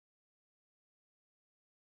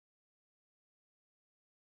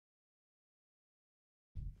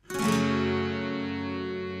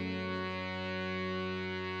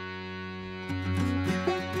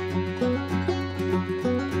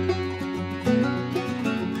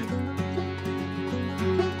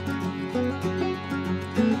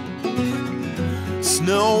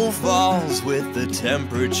snow falls with the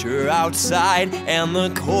temperature outside, and the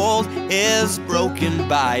cold is broken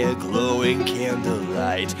by a glowing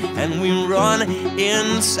candlelight. And we run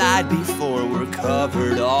inside before we're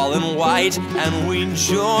covered all in white, and we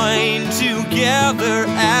join together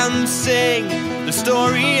and sing the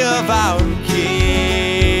story of our King.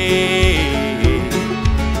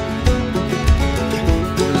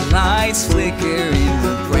 The lights flicker in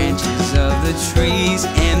the branches of the trees,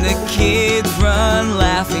 and the kids run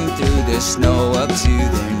laughing through the snow up to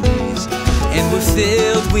their knees. And we're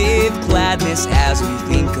filled with gladness as we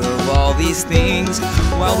think of all these things,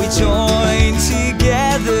 while we join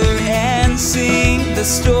together and sing the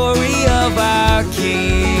story of our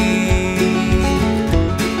King.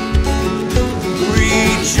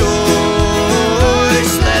 Rejoice,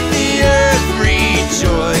 let the earth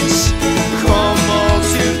rejoice. Come all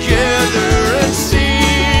together and sing.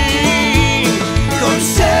 Come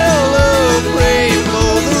celebrate,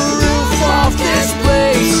 blow the roof off this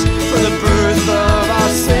place for the birth of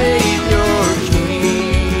our Savior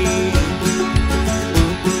King.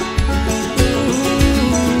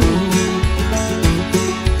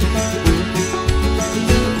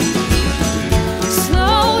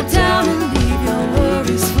 Slow down and leave your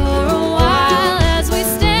worries for a while, as we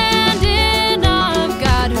stand in awe of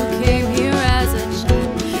God who came here as a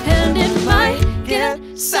child. And it might get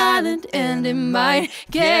silent, and it might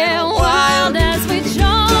get wild as we